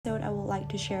I would like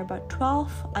to share about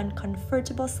 12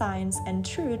 uncomfortable signs and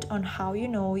truth on how you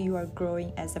know you are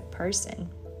growing as a person.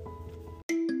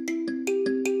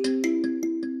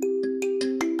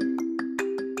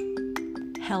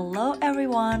 Hello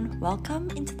everyone,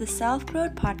 welcome into the Self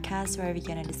Growth Podcast where we're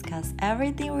gonna discuss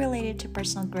everything related to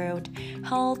personal growth,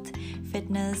 health,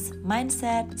 fitness,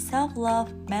 mindset,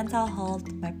 self-love, mental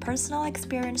health, my personal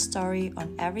experience story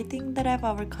on everything that I've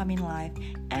overcome in life,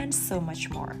 and so much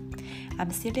more. I'm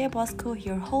Celia Bosco,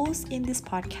 your host in this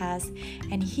podcast,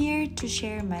 and here to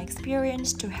share my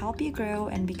experience to help you grow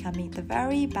and becoming the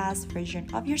very best version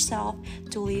of yourself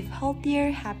to live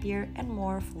healthier, happier, and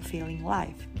more fulfilling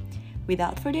life.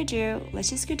 Without further ado, let's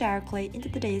just go directly into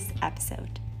today's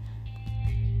episode.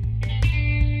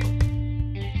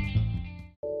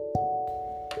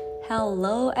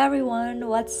 Hello everyone,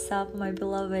 what's up my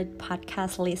beloved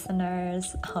podcast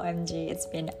listeners? OMG, it's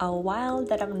been a while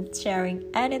that I'm sharing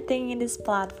anything in this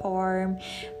platform,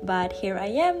 but here I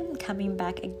am coming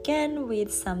back again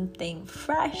with something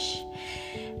fresh.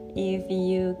 If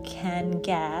you can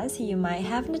guess, you might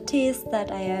have noticed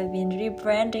that I have been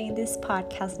rebranding this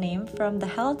podcast name from the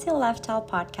Healthy Lifestyle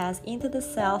Podcast into the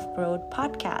Self Growth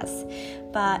Podcast.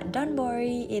 But don't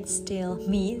worry, it's still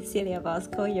me, Celia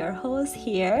Bosco, your host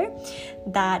here,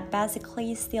 that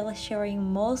basically still sharing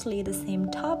mostly the same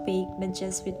topic, but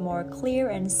just with more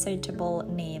clear and suitable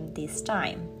name this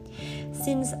time.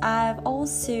 Since I've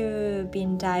also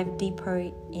been dive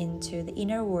deeper into the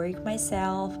inner work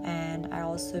myself, and I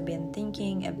also been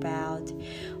thinking about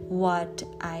what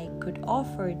I could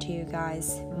offer to you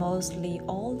guys, mostly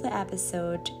all the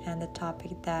episode and the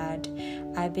topic that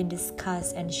I've been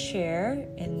discussed and share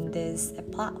in this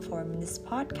platform, in this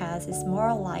podcast, is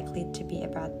more likely to be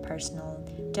about personal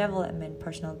development,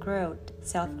 personal growth,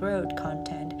 self-growth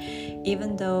content,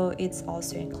 even though it's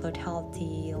also include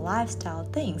healthy lifestyle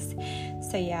things.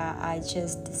 So yeah, I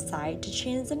just decided to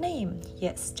change the name,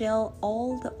 yet still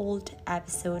all the old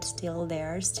episodes still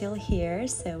there, still here,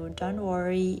 so don't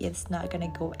worry, it's not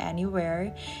gonna go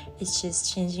anywhere. It's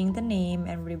just changing the name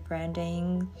and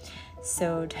rebranding.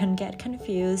 So don't get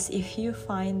confused if you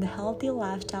find the Healthy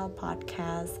Lifestyle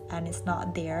Podcast and it's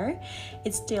not there.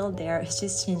 It's still there, it's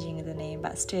just changing the name,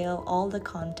 but still all the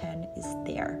content is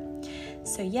there.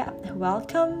 So yeah,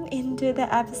 welcome into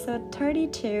the episode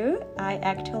 32. I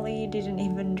actually didn't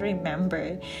even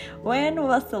remember when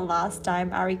was the last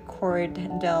time I recorded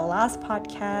the last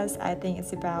podcast. I think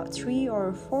it's about 3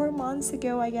 or 4 months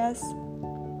ago, I guess.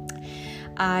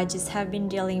 I just have been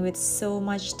dealing with so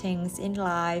much things in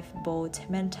life, both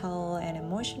mental and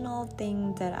emotional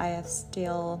things that I have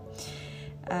still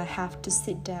have to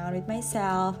sit down with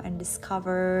myself and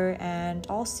discover. And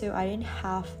also I didn't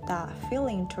have that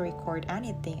feeling to record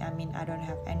anything. I mean, I don't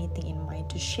have anything in mind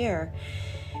to share,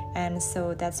 and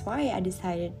so that's why I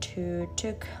decided to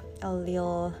took a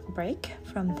little break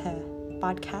from the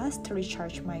podcast to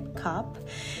recharge my cup.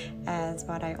 As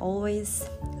what I always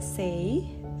say,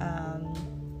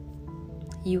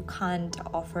 you can't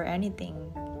offer anything,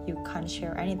 you can't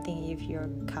share anything if your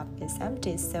cup is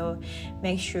empty, so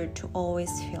make sure to always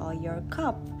fill your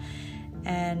cup.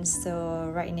 And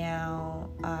so right now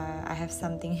I have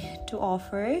something to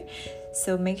offer,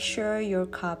 so make sure your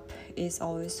cup is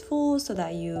always full so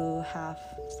that you have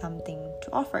something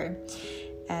to offer.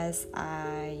 As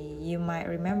you might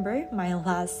remember my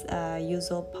last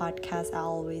usual podcast, I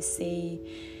always say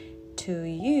to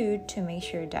you to make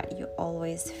sure that you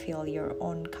always fill your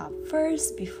own cup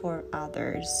first before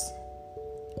others.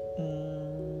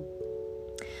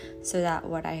 So that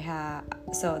what I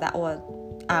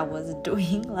was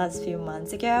doing last few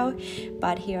months ago,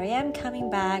 but here I am coming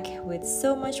back with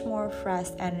so much more fresh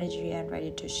energy and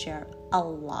ready to share a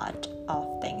lot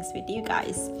of things with you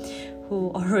guys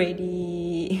who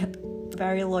already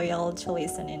very loyal to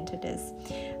listening to this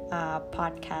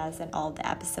podcast and all the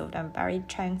episode. I'm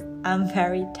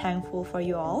very thankful for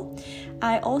you all.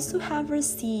 I also have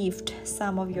received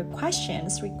some of your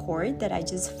questions record that I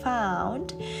just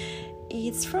found.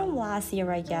 It's from last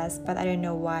year, I guess, but I don't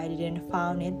know why I didn't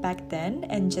found it back then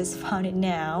and just found it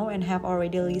now, and have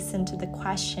already listened to the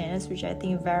questions, which I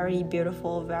think very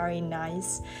beautiful, very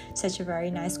nice, such a very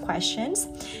nice questions.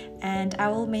 And I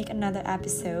will make another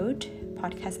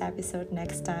podcast episode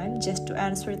next time just to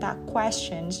answer that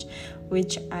questions,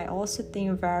 which I also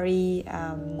think very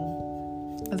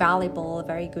valuable,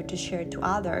 very good to share to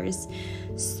others.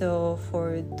 So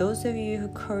for those of you who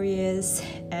are curious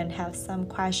and have some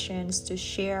questions to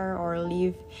share or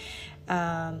leave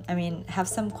have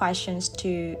some questions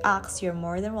to ask, you're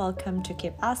more than welcome to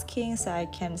keep asking, so I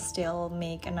can still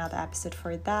make another episode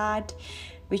for that,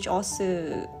 which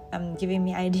also giving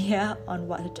me idea on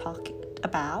what to talk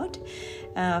about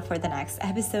for the next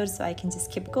episode, so I can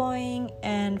just keep going.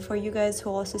 And for you guys who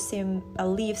also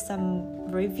leave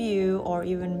some review or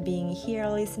even being here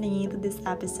listening to this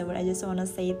episode, I just want to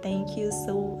say thank you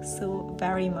so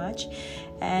very much,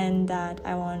 and that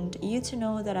I want you to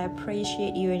know that I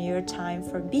appreciate you and your time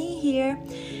for being here.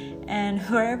 And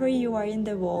wherever you are in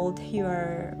the world,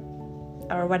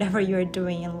 or whatever you're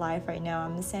doing in life right now,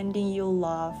 I'm sending you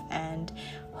love and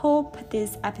hope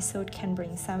this episode can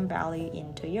bring some value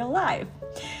into your life.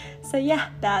 So yeah,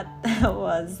 that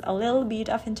was a little bit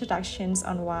of introductions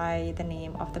on why the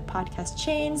name of the podcast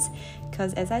changed,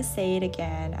 because as I say it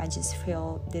again, I just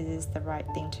feel this is the right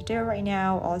thing to do right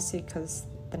now, also because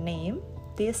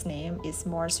this name is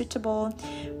more suitable,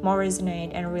 more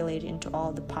resonant and related into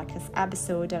all the podcast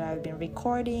episodes that I've been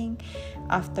recording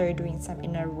after doing some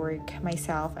inner work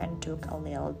myself and took a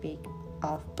little bit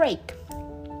of break.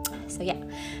 So yeah,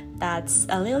 that's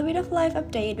a little bit of life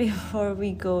update before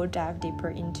we dive deeper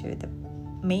into the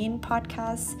main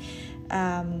podcast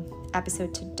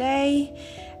episode today.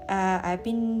 I've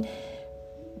been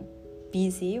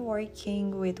busy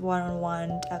working with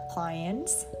one-on-one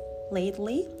clients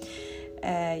lately.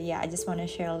 I just want to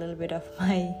share a little bit of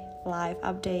my life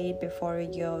update before we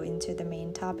go into the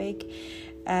main topic,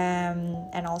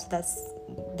 and also that's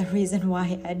the reason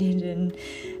why I didn't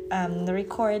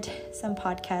record some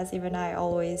podcasts. Even I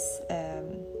always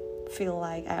feel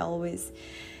like I always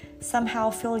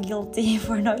somehow feel guilty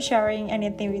for not sharing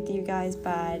anything with you guys,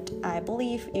 but I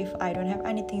believe if I don't have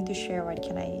anything to share, what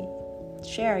can I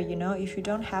share? If you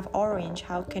don't have orange,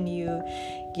 how can you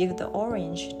give the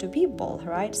orange to people,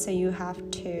 right? So you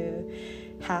have to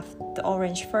have the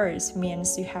orange first,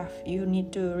 means you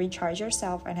need to recharge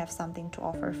yourself and have something to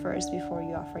offer first before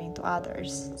you offering to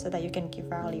others, so that you can give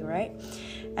value, right?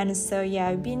 And so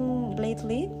I've been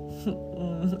lately a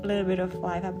little bit of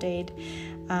life update.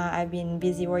 I've been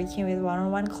busy working with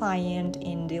one-on-one client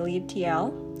in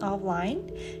DLTL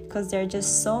offline, because there are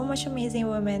just so much amazing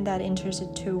women that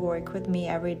interested to work with me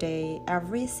every day,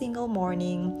 every single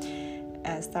morning,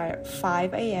 start at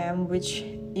 5 a.m. which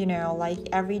like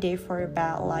every day for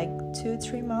about like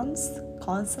 2-3 months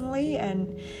constantly.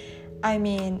 And I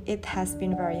mean, it has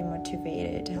been very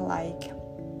motivated, like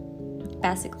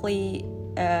basically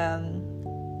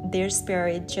their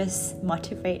spirit just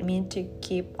motivate me to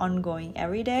keep on going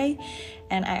every day,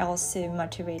 and I also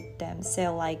motivate them.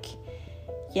 So I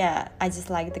just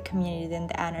like the community and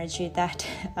the energy that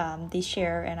they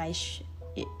share, and I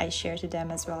share to them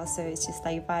as well. So it's just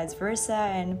like vice versa,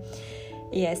 and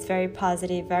it's very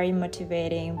positive, very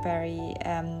motivating, very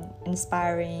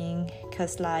inspiring,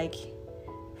 because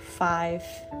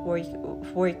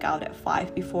work out at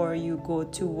 5 before you go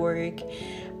to work.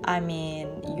 I mean,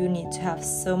 you need to have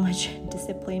so much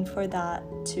discipline for that,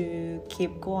 to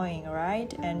keep going,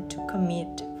 right? And to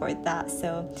commit for that.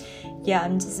 So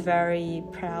I'm just very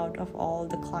proud of all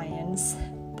the clients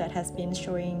that has been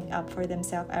showing up for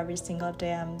themselves every single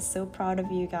day. I'm so proud of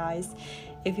you guys.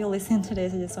 If you listen to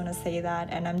this, I just want to say that,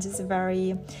 and I'm just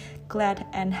very glad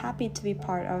and happy to be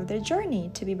part of their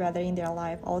journey to be better in their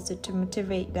life, also to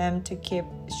motivate them to keep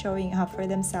showing up for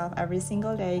themselves every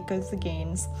single day, because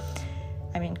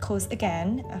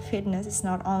again, fitness is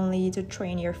not only to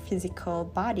train your physical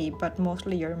body, but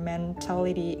mostly your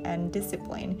mentality and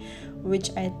discipline, which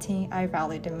I think I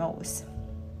value the most.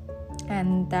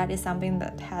 And that is something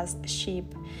that has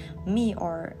shaped me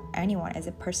or anyone as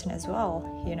a person as well.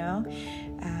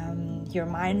 Your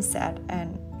mindset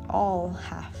and all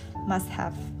must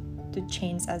have to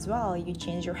change as well. You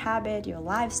change your habit, your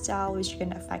lifestyle, which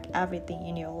can affect everything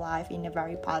in your life in a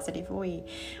very positive way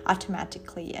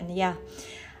automatically. And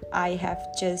I have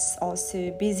just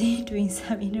also busy doing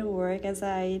some inner work, as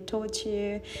I told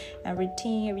you, a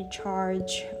routine,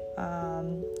 recharge,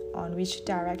 on which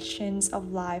directions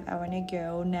of life I want to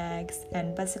go next,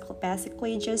 and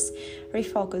basically just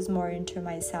refocus more into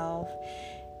myself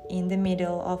in the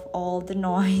middle of all the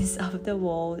noise of the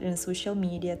world and social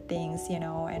media things, and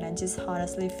I just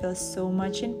honestly feel so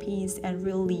much in peace and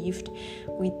relieved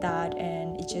with that,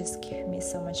 and it just gives me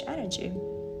so much energy.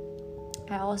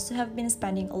 I also have been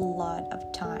spending a lot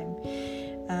of time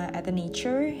at the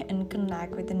nature and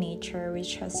connect with the nature,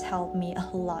 which has helped me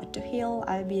a lot to heal.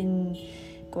 I've been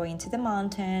going to the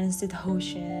mountains, to the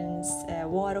oceans,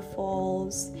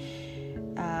 waterfalls.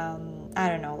 I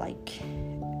don't know,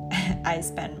 I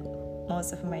spend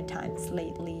most of my times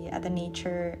lately at the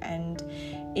nature, and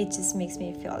it just makes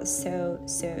me feel so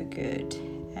good.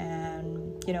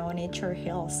 And nature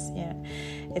heals.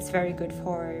 It's very good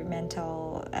for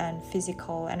mental and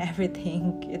physical and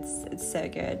everything. It's so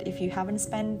good. If you haven't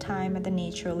spent time at the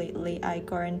nature lately, I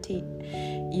guarantee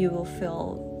you will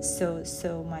feel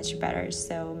so much better.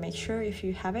 So make sure, if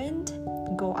you haven't,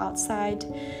 go outside.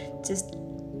 Just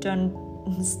don't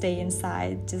stay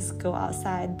inside. Just go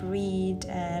outside, breathe,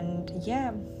 and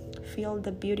feel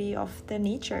the beauty of the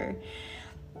nature.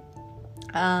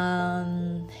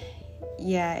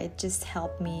 It just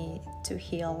helped me to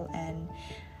heal, and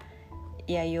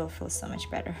you'll feel so much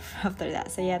better after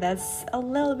that. So that's a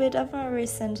little bit of a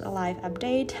recent life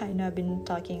update. I know I've been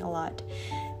talking a lot,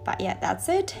 but that's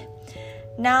it.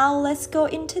 Now let's go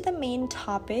into the main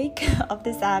topic of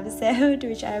this episode,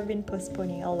 which I've been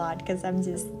postponing a lot because I'm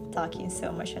just talking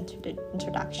so much into the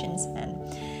introductions,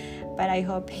 but I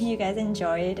hope you guys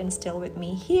enjoy it and still with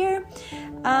me here.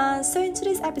 So in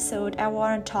today's episode, I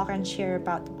want to talk and share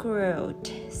about growth,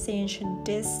 since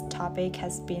this topic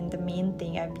has been the main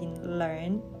thing I've been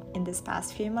learned in this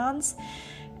past few months.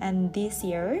 And this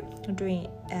year, doing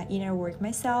inner work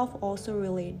myself, also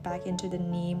relate back into the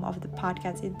name of the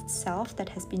podcast itself that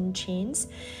has been changed,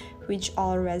 which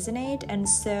all resonate. And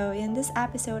so in this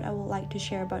episode, I would like to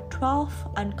share about 12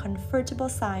 uncomfortable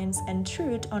signs and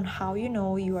truth on how you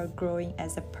know you are growing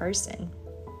as a person.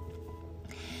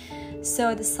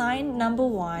 So the sign number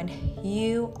 1,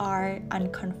 you are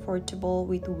uncomfortable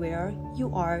with where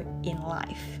you are in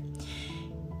life.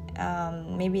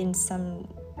 Maybe in some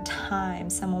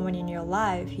moment in your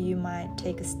life, you might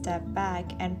take a step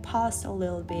back and pause a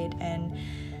little bit and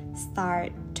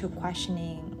start to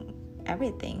questioning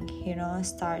everything,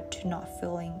 start to not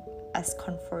feeling as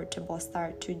comfortable,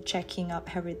 start to checking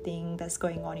up everything that's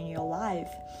going on in your life.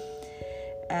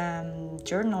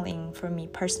 Journaling for me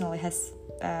personally has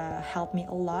helped me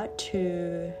a lot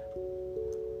to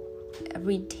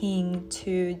rethink,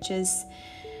 to just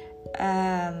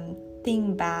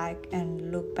think back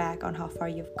and look back on how far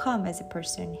you've come as a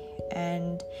person.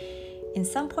 And in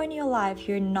some point in your life,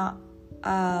 you're not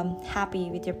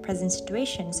happy with your present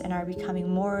situations and are becoming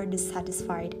more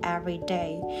dissatisfied every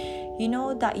day. You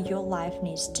know that your life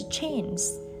needs to change.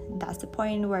 That's the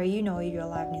point where you know your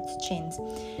life needs to change.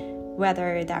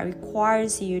 Whether that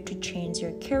requires you to change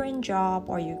your current job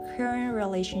or your current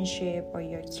relationship or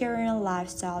your current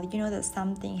lifestyle, you know that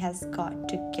something has got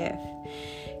to give.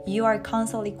 You are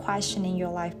constantly questioning your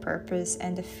life purpose,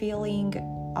 and the feeling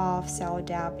of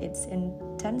self-doubt is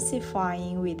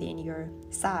intensifying within your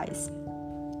size.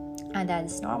 And that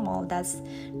is normal. That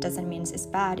doesn't mean it's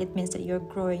bad. It means that you're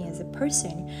growing as a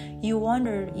person. You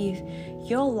wonder if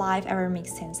your life ever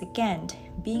makes sense again.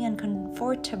 Being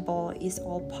uncomfortable is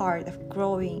all part of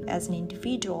growing as an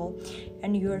individual,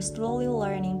 and you are slowly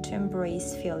learning to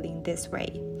embrace feeling this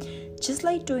way. Just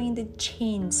like doing the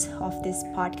change of this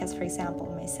podcast, for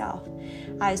example, myself,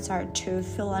 I start to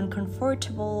feel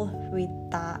uncomfortable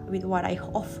with what I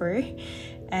offer,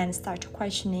 and start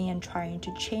questioning and trying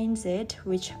to change it,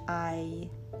 which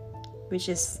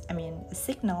is a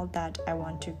signal that I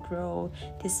want to grow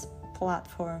this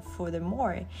platform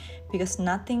furthermore, because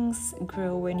nothing's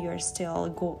grow when you're still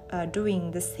doing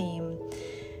the same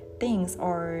things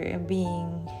or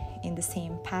being in the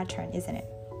same pattern, isn't it?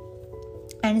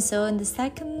 And so the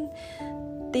second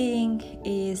thing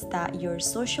is that your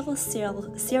social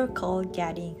circle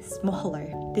getting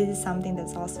smaller. This is something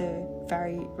that's also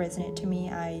very resonant to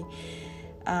me. I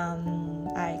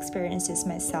experienced this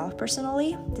myself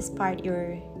personally. Despite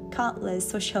your countless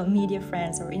social media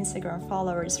friends or Instagram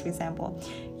followers, for example,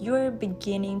 you're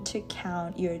beginning to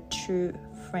count your true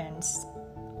friends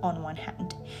on one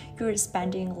hand. You're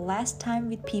spending less time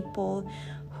with people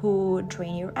who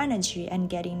drain your energy and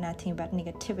getting nothing but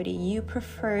negativity. You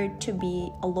prefer to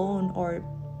be alone, or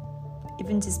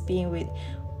even just being with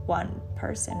one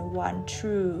person, one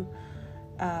true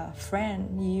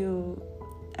friend. You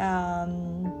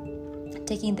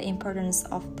taking the importance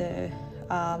of the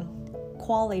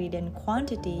quality than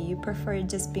quantity. You prefer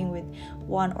just being with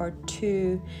one or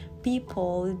two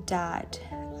people that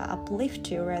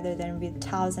uplift you, rather than with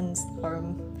thousands or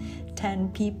 10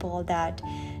 people that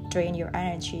drain your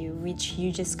energy, which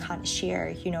you just can't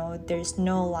share. There's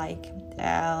no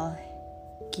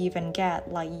give and get.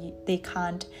 They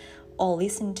can't all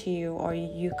listen to you, or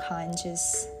you can't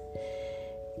just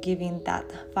giving that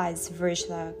vice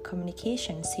versa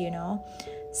communications.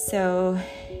 So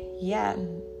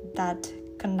that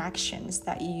connections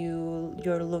that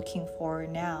you're looking for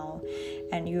now,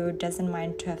 and you doesn't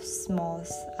mind to have small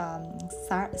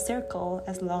circle,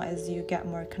 as long as you get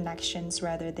more connections,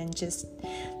 rather than just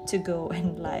to go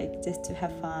and just to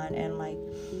have fun and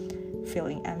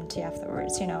feeling empty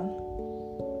afterwards.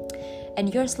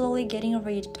 and you're slowly getting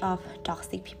rid of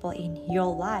toxic people in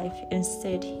your life.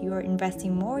 Instead, you're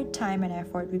investing more time and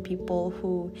effort with people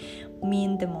who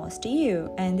mean the most to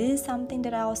you. And this is something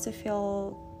that I also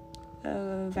feel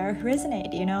very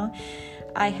resonate.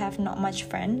 I have not much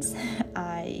friends,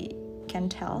 I can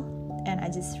tell, and I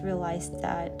just realized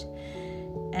that,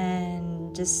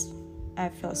 and just I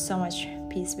feel so much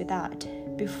peace with that.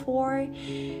 Before,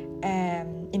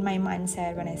 in my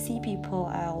mindset, when I see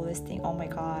people, I always think, oh my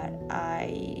god,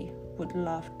 I would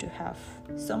love to have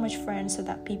so much friends so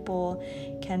that people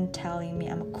can telling me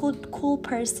I'm a cool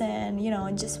person.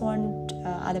 I just want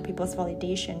other people's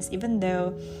validations, even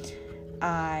though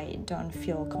I don't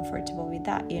feel comfortable with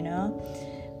that.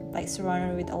 Like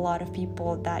surrounded with a lot of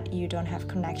people that you don't have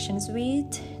connections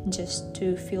with, just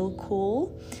to feel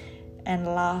cool and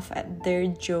laugh at their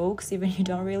jokes even you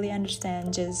don't really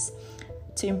understand, just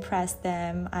to impress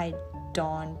them. I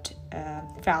don't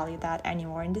value that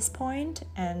anymore in this point,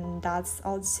 and that's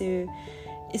also,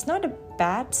 it's not a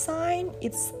bad sign,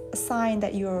 it's a sign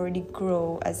that you already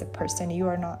grow as a person. You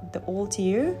are not the old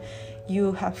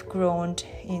you have grown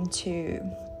into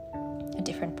a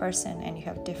different person, and you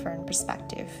have different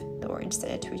perspective towards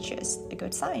it, which is a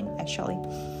good sign actually.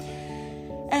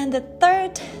 And the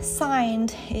third sign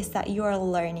is that you are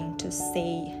learning to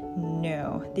say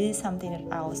no. This is something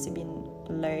that I've also been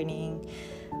learning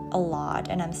a lot,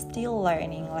 and I'm still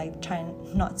learning, like trying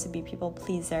not to be people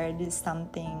pleaser. This is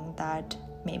something that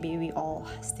maybe we all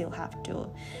still have to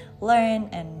learn,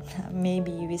 and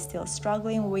maybe we're still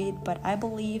struggling with, but I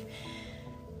believe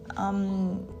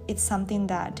it's something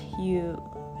that you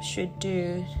should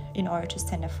do in order to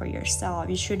stand up for yourself.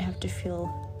 You shouldn't have to feel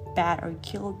bad or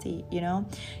guilty.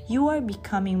 You are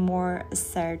becoming more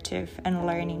assertive and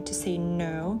learning to say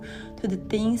no to the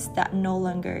things that no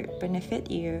longer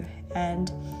benefit you.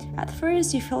 And at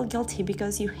first you feel guilty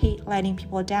because you hate letting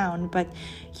people down, but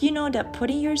you know that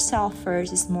putting yourself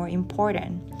first is more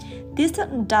important. This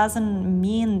doesn't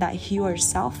mean that you are a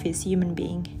selfish human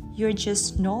being. You're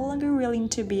just no longer willing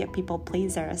to be a people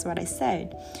pleaser, as what I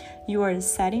said. You are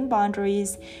setting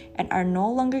boundaries and are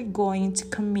no longer going to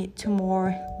commit to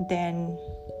more than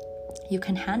you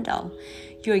can handle.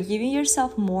 You are giving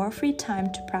yourself more free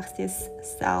time to practice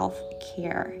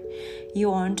self-care. You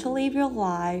want to live your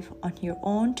life on your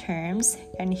own terms,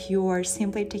 and you are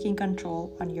simply taking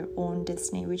control on your own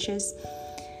destiny, which is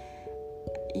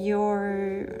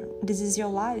this is your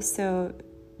life. So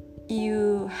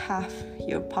you have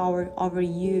your power over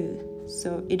you.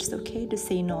 So it's okay to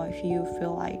say no if you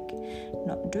feel like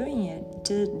not doing it.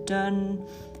 Just don't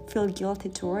feel guilty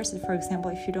towards it. For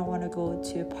example, if you don't want to go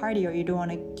to a party or you don't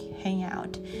want to hang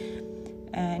out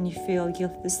and you feel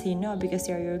guilty to say no because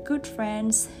they're your good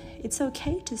friends, it's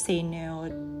okay to say no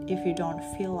if you don't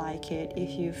feel like it.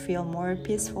 If you feel more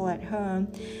peaceful at home,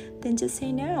 then just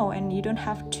say no, and you don't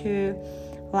have to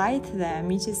lie to them.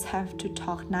 You just have to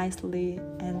talk nicely,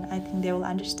 and I think they will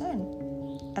understand,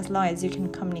 as long as you can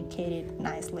communicate it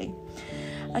nicely.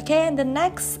 Okay, and the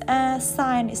next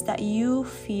sign is that you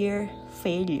fear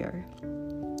failure.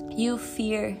 You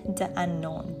fear the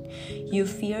unknown. You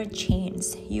fear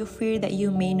change. You fear that you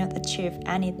may not achieve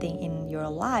anything in your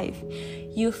life.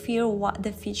 You fear what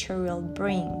the future will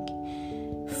bring.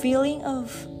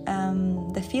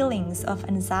 The feelings of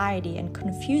anxiety and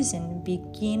confusion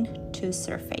begin to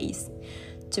surface.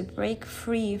 To break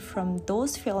free from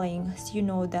those feelings, you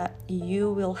know that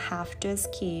you will have to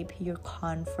escape your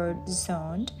comfort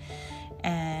zone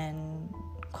and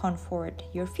comfort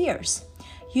your fears.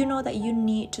 You know that you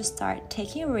need to start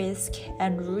taking risk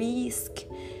and risk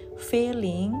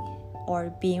failing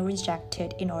or being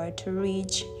rejected in order to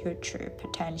reach your true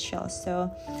potential. So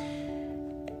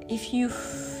if you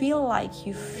feel like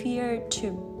you fear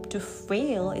to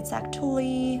fail, it's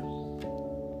actually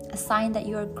a sign that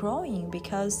you are growing,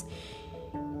 because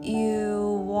it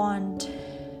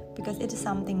is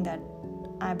something that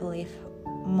I believe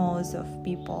most of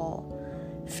people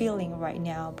feeling right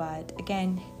now. But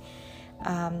again,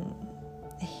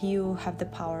 you have the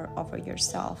power over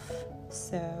yourself.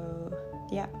 So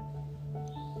yeah,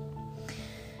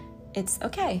 it's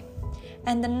okay.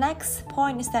 And the next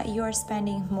point is that you are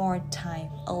spending more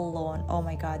time alone. Oh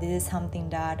my god, this is something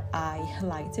that I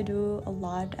like to do a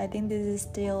lot. I think this is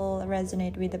still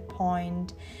resonate with the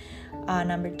point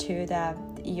number 2, that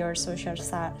your social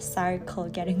circle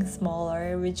getting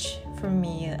smaller, which for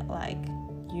me, like,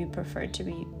 you prefer to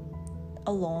be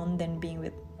alone than being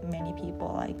with many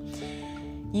people. Like,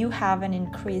 you have an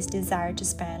increased desire to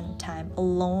spend time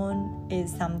alone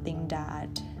is something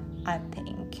that I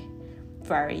think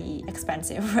very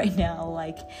expensive right now.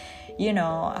 Like,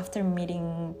 after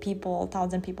meeting people,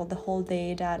 1,000 people the whole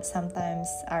day that sometimes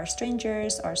are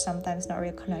strangers or sometimes not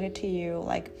really connected to you,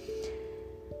 like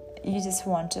you just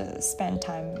want to spend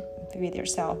time with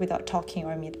yourself without talking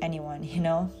or meet anyone,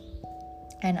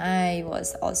 And I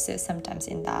was also sometimes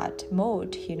in that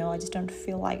mode, I just don't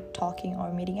feel like talking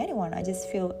or meeting anyone. I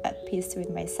just feel at peace with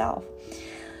myself.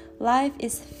 Life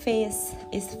is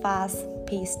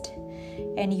fast-paced,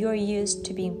 and you're used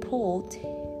to being pulled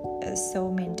so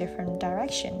many different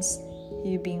directions.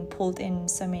 You're being pulled in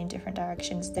so many different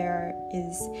directions. There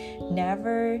is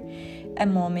never a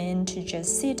moment to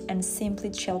just sit and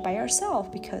simply chill by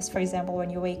yourself, because, for example,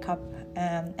 when you wake up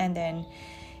and then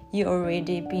you're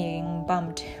already being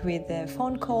bumped with the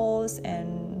phone calls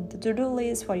and the to-do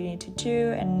list, what you need to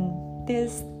do, and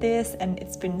this, and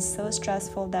it's been so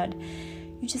stressful that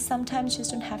you just sometimes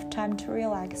just don't have time to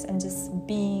relax and just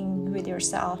being with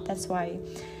yourself. That's why,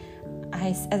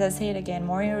 as I say it again,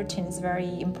 morning routine is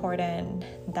very important.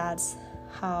 That's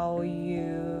how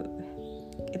it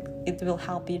will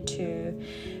help you to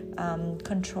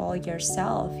control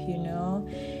yourself, You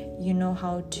know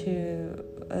how to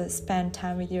spend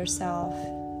time with yourself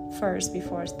first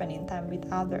before spending time with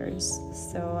others.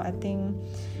 So I think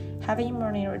having a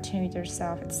morning routine with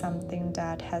yourself is something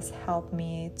that has helped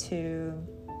me to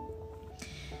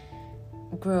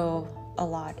grow a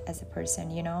lot as a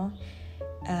person,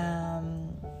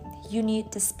 You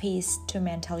need the space to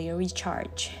mentally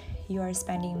recharge. You are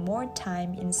spending more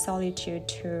time in solitude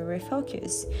to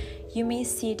refocus. You may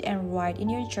sit and write in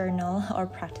your journal or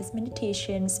practice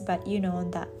meditations, but you know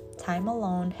that time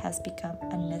alone has become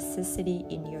a necessity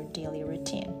in your daily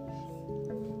routine.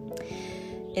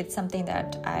 It's something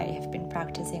that I have been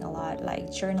practicing a lot, like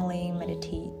journaling,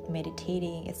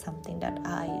 meditating. It's something that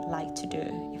I like to do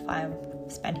if I'm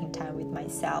spending time with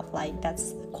myself. Like,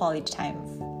 that's quality time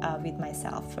with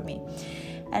myself for me.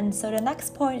 And so the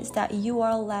next point is that you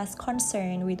are less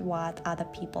concerned with what other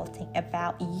people think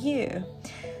about you.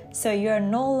 So you're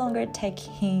no longer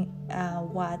taking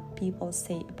what people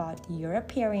say about your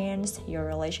appearance, your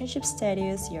relationship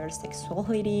status, your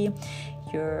sexuality,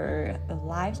 your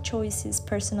life choices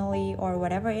personally, or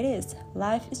whatever it is.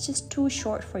 Life is just too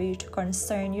short for you to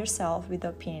concern yourself with the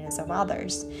opinions of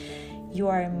others. You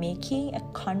are making a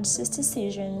conscious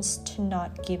decisions to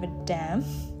not give a damn.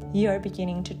 You are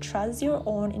beginning to trust your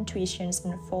own intuitions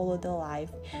and follow the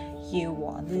life you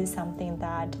want. This is something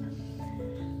that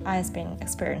I've been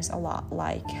experiencing a lot.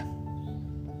 Like,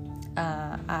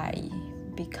 I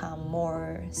become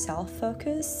more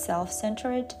self-focused,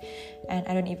 self-centered, and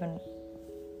I don't even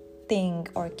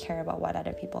think or care about what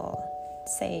other people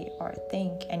say or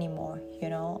think anymore.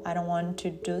 I don't want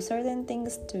to do certain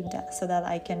things so that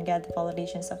I can get the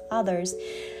validations of others.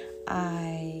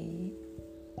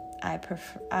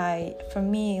 For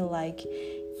me, like,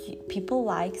 people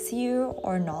likes you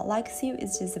or not likes you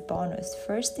is just a bonus.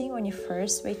 First thing when you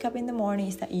first wake up in the morning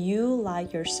is that you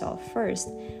like yourself first.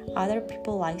 Other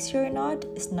people likes you or not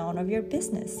is none of your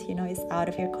business. It's out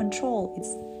of your control.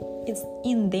 It's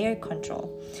in their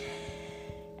control.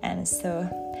 And so,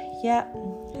 yeah,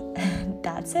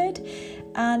 that's it.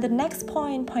 And the next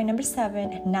point number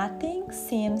 7, nothing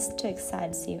seems to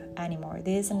excite you anymore.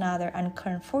 This is another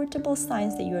uncomfortable sign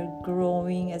that you are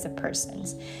growing as a person.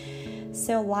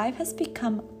 So life has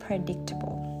become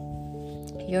predictable.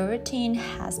 Your routine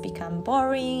has become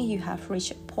boring. You have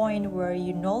reached a point where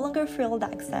you no longer feel the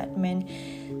excitement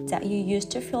that you used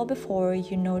to feel before.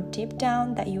 You know deep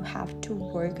down that you have to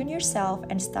work on yourself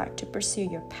and start to pursue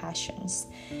your passions,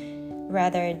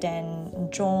 rather than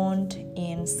drowned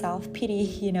in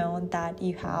self-pity, that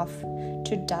you have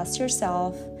to dust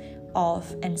yourself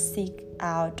off and seek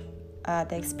out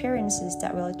the experiences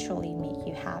that will truly make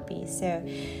you happy. So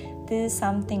this is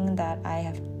something that I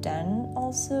have done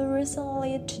also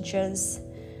recently, to just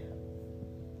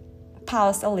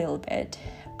pause a little bit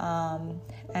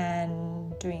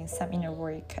and doing some inner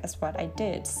work as what I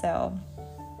did. So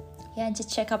yeah,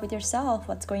 just check up with yourself,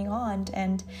 what's going on,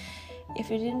 and if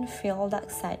you didn't feel the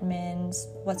excitement,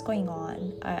 what's going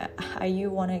on? Are you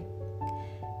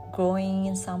growing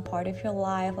in some part of your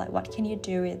life? Like, what can you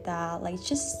do with that? Like,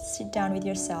 just sit down with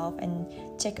yourself and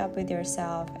check up with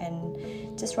yourself and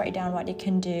just write down what you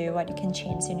can do, what you can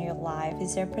change in your life.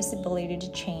 Is there a possibility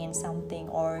to change something,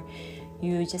 or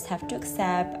you just have to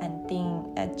accept and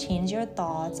think, change your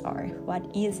thoughts, or what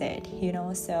is it?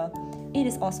 So it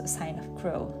is also a sign of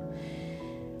growth.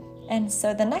 And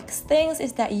so the next thing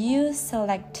is that you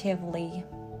selectively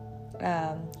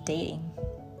dating.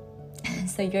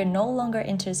 So you're no longer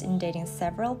interested in dating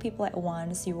several people at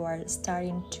once. You are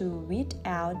starting to weed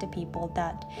out the people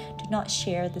that do not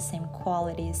share the same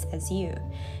qualities as you.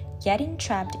 getting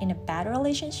trapped in a bad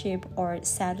relationship or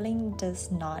settling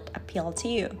does not appeal to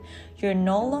you. You're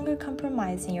no longer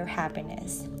compromising your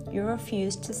happiness. You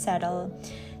refuse to settle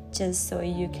just so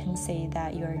you can say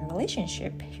that you're in a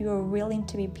relationship. You're willing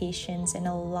to be patient and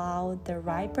allow the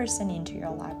right person into your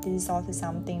life. This is also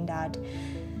something that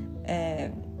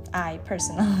I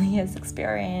personally has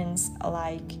experienced,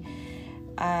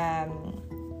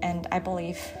 and I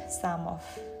believe some of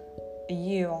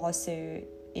you also,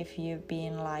 if you've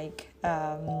been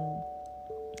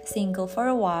single for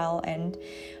a while and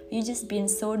you just been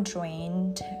so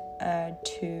drained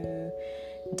to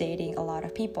dating a lot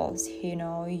of people,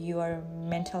 you are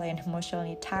mentally and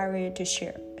emotionally tired to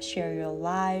share your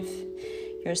life,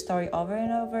 your story over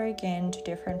and over again to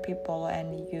different people,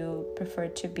 and you prefer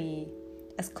to be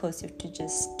exclusive to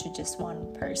just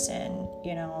one person.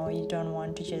 You don't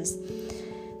want to just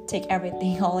take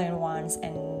everything all in once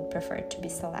and prefer to be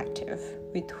selective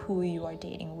with who you are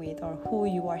dating with or who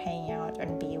you are hanging out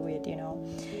and be with,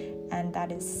 and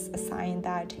that is a sign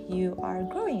that you are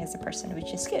growing as a person,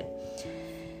 which is good.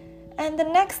 And the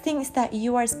next thing is that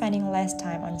you are spending less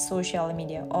time on social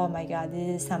media. Oh my god,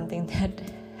 this is something that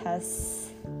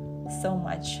has so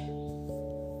much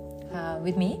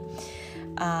with me.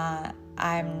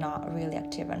 I'm not really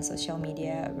active on social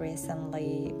media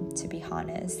recently, to be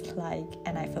honest,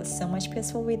 and I feel so much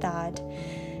peaceful with that.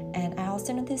 And I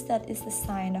also noticed that it's a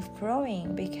sign of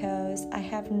growing, because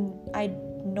I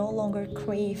no longer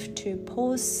crave to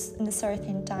post in a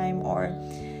certain time or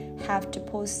have to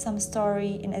post some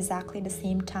story in exactly the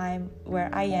same time where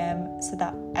I am, so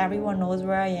that everyone knows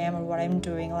where I am or what I'm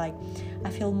doing. I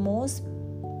feel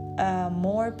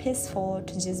more peaceful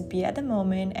to just be at the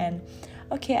moment, and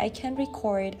okay, I can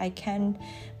record, I can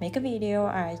make a video,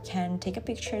 or I can take a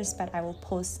pictures, but I will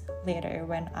post later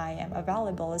when I am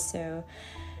available. So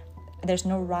there's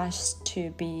no rush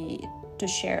to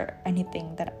share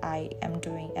anything that I am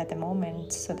doing at the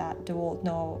moment, so that the world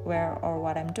know where or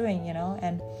what I'm doing,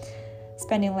 and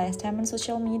spending less time on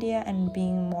social media and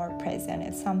being more present.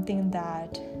 It's something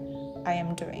that I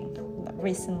am doing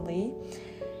recently,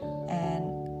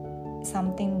 and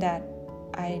something that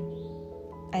I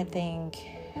think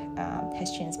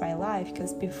has changed my life,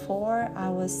 because before I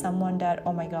was someone that,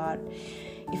 oh my god,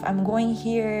 if I'm going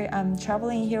here, I'm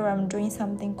traveling here, I'm doing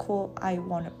something cool, I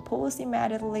want to post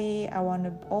immediately. I want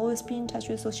to always be in touch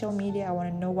with social media. I want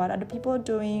to know what other people are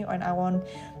doing, and I want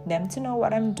them to know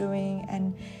what I'm doing.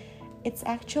 And it's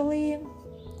actually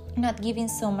not giving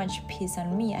so much peace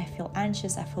on me. I feel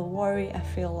anxious, I feel worried, I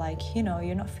feel like, you're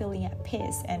not feeling at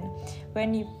peace. And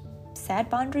when you set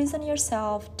boundaries on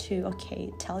yourself to,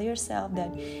 tell yourself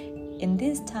that in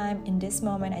this time, in this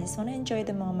moment, I just want to enjoy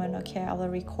the moment. I will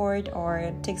record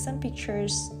or take some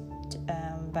pictures,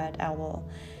 but I will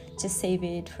just save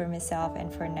it for myself,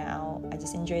 and for now I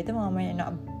just enjoy the moment and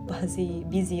not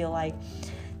busy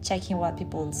checking what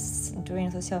people's doing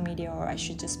on social media, or I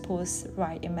should just post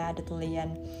right immediately.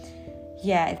 And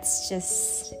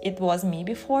it was me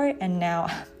before, and now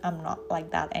I'm not like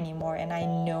that anymore. And I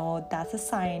know that's a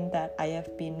sign that I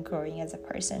have been growing as a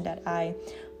person, that I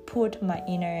put my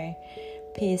inner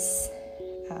peace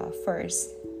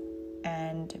first,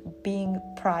 and being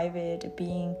private,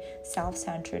 being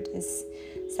self-centered is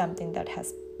something that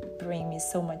has bring me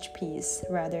so much peace,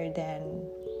 rather than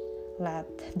let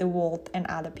the world and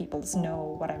other people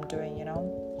know what I'm doing,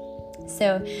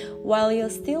 So while you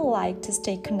still like to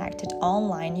stay connected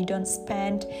online, you don't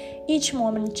spend each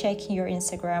moment checking your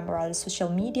Instagram or other social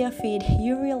media feed.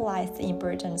 You realize the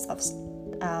importance of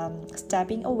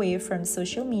stepping away from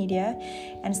social media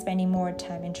and spending more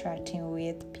time interacting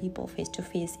with people face to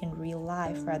face in real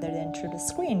life, rather than through the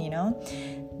screen.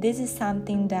 This is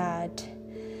something that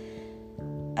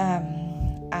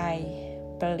I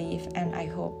believe and I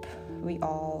hope we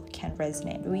all can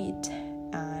resonate with.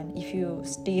 And if you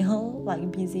still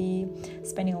busy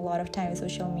spending a lot of time on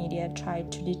social media, try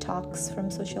to detox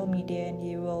from social media, and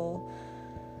you will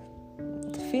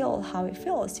feel how it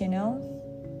feels.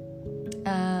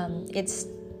 It's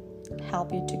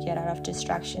help you to get out of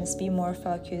distractions, be more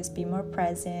focused, be more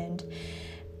present,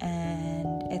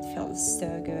 and it feels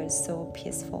so good, so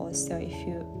peaceful. So if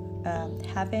you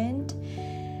haven't,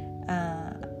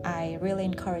 I really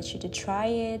encourage you to try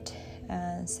it,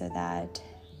 so that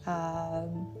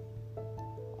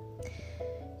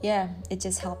it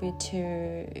just helps you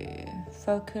to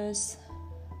focus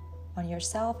on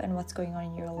yourself and what's going on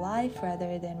in your life,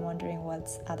 rather than wondering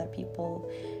what's other people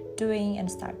doing and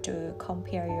start to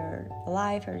compare your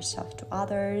life or yourself to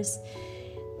others.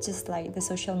 Just like the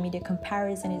social media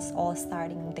comparison is all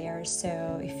starting there.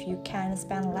 So if you can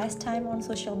spend less time on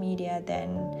social media,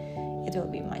 then it will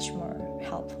be much more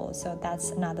helpful. So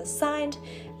that's another sign.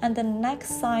 And the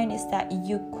next sign is that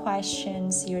you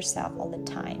question yourself all the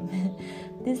time.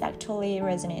 This actually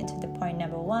resonates to the point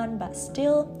number 1, but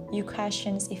still you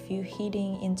question if you're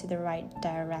heading into the right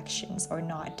directions or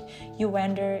not. You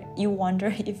wonder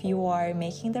if you are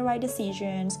making the right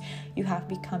decisions. You have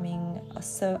becoming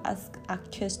so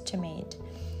accustomed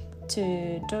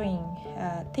to doing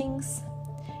things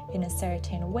in a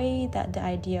certain way that the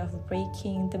idea of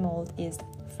breaking the mold is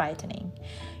frightening.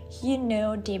 You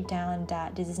know deep down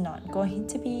that this is not going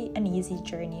to be an easy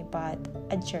journey, but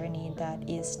a journey that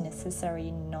is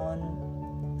necessary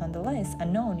nonetheless,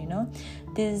 unknown.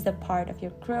 This is the part of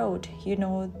your growth. You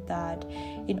know that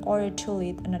in order to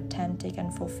lead an authentic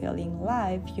and fulfilling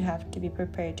life, you have to be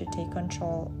prepared to take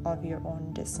control of your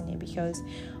own destiny, because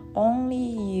only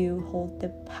you hold the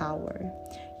power.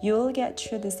 You'll get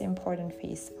through this important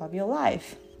phase of your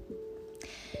life.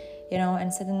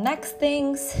 And so the next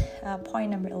things,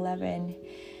 point number 11,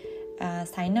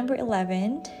 sign number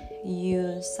 11,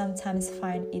 you sometimes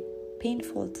find it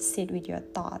painful to sit with your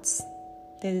thoughts.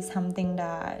 This is something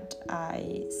that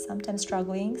I sometimes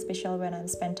struggling, especially when I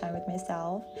spend time with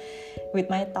myself, with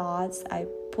my thoughts. I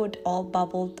put all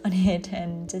bubbled on it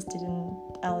and just didn't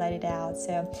let it out.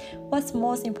 So what's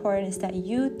most important is that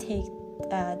you take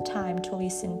time to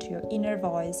listen to your inner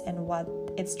voice and what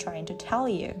it's trying to tell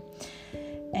you.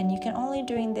 And you can only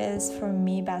doing this, for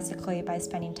me, basically by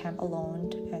spending time alone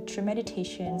through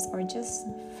meditations, or just,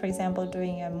 for example,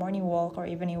 doing a morning walk or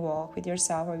evening walk with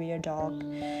yourself or with your dog.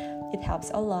 It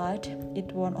helps a lot.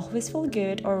 It won't always feel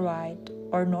good or right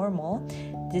or normal.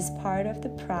 This is part of the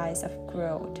price of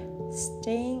growth.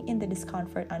 Staying in the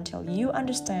discomfort until you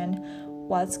understand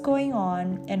what's going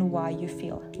on and why you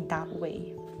feel that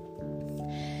way.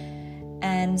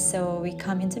 And so we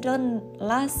come into the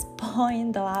last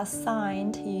point, the last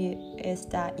sign is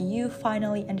that you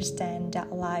finally understand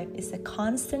that life is a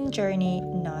constant journey,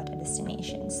 not a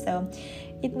destination. So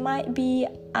it might be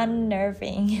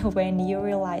unnerving when you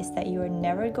realize that you are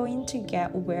never going to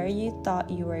get where you thought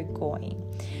you were going.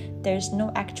 There's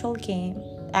no actual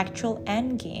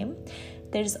end game.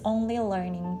 There's only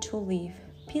learning to live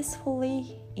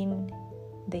peacefully in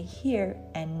the here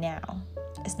and now.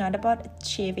 It's not about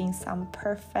achieving some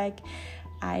perfect,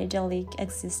 idyllic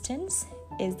existence.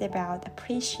 It's about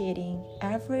appreciating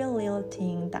every little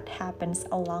thing that happens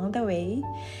along the way.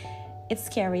 It's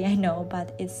scary, I know,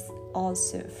 but it's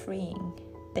also freeing.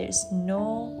 There's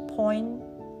no point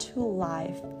to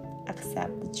life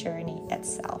except the journey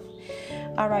itself.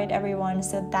 All right, everyone.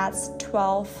 So that's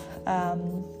 12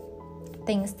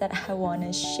 things that I want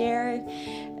to share,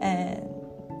 and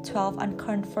 12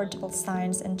 uncomfortable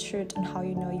signs and truth on how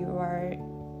you know you are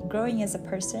growing as a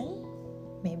person.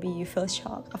 Maybe you feel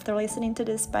shocked after listening to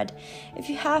this, but if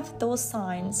you have those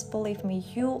signs, believe me,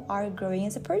 you are growing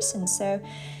as a person. So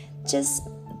just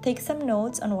take some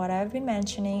notes on what I've been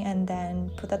mentioning and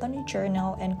then put that on your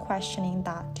journal and questioning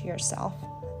that to yourself.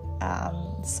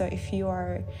 So if you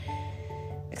are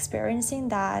experiencing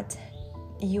that,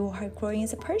 you are growing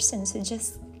as a person. So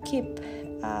just keep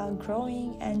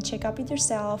growing and check up with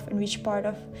yourself in which part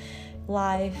of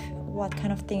life, what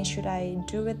kind of things should I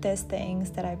do with these things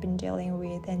that I've been dealing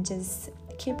with, and just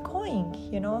keep going,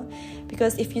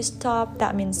 because if you stop,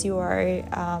 that means you are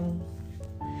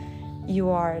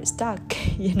stuck,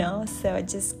 so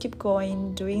just keep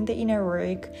going, doing the inner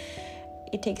work.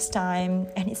 It takes time,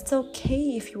 and it's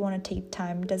okay if you want to take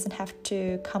time. It doesn't have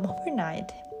to come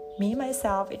overnight. Me,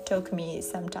 myself, it took me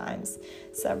sometimes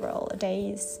several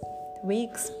days,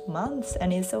 weeks, months,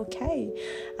 and it's okay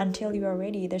until you are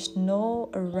ready. There's no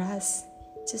rush.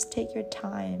 Just take your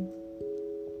time.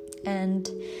 And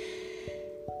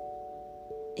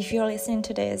if you're listening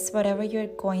to this, whatever you're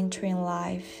going through in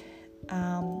life,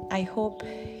 I hope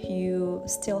you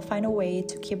still find a way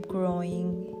to keep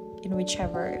growing in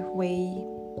whichever way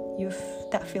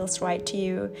that feels right to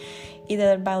you,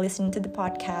 either by listening to the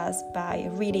podcast, by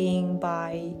reading,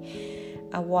 by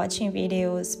watching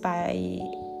videos, by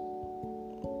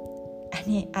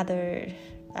any other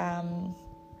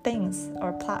things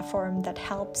or platform that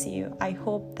helps you. I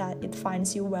hope that it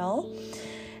finds you well,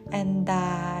 and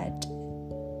that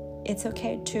it's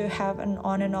okay to have an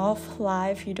on and off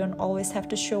life. You don't always have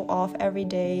to show off every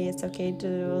day. It's okay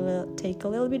to take a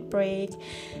little bit break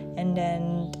and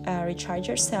then recharge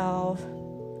yourself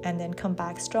and then come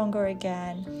back stronger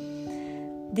again.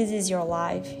 This is your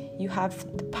life. You have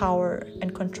the power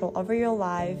and control over your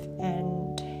life,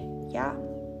 and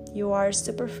you are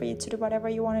super free to do whatever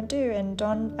you want to do, and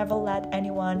don't ever let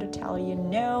anyone to tell you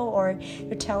no or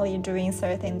to tell you doing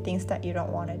certain things that you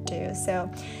don't want to do. So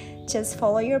just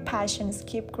follow your passions,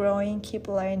 keep growing, keep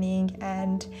learning,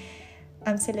 and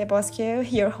I'm Celia Bosco,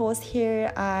 your host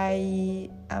here. I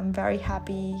am very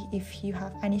happy if you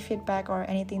have any feedback or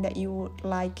anything that you would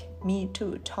like me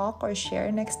to talk or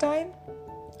share next time.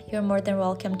 You're more than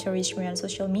welcome to reach me on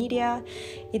social media.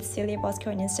 It's Celia Bosco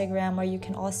on Instagram, or you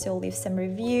can also leave some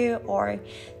review or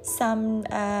some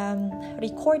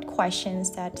record questions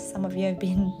that some of you have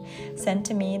been sent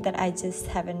to me that I just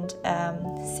haven't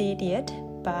seen it yet,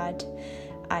 but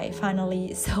I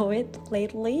finally saw it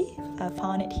lately. I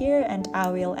found it here and I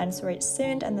will answer it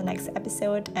soon in the next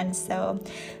episode. And so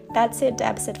that's it, the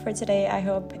episode for today. I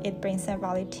hope it brings some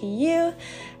value to you.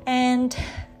 And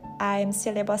I'm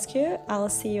Celia Bosco. I'll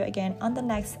see you again on the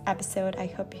next episode. I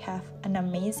hope you have an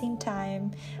amazing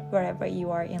time wherever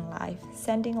you are in life.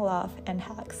 Sending love and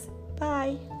hugs.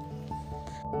 Bye.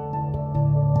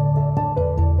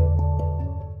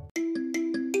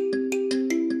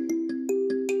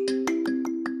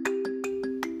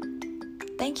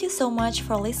 Thank you so much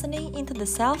for listening into the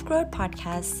Self Growth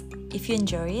Podcast. If you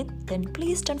enjoy it, then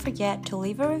please don't forget to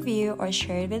leave a review or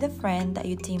share it with a friend that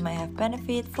you think might have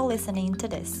benefit for listening to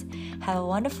this. Have a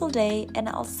wonderful day, and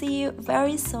I'll see you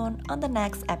very soon on the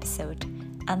next episode.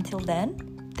 Until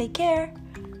then, take care.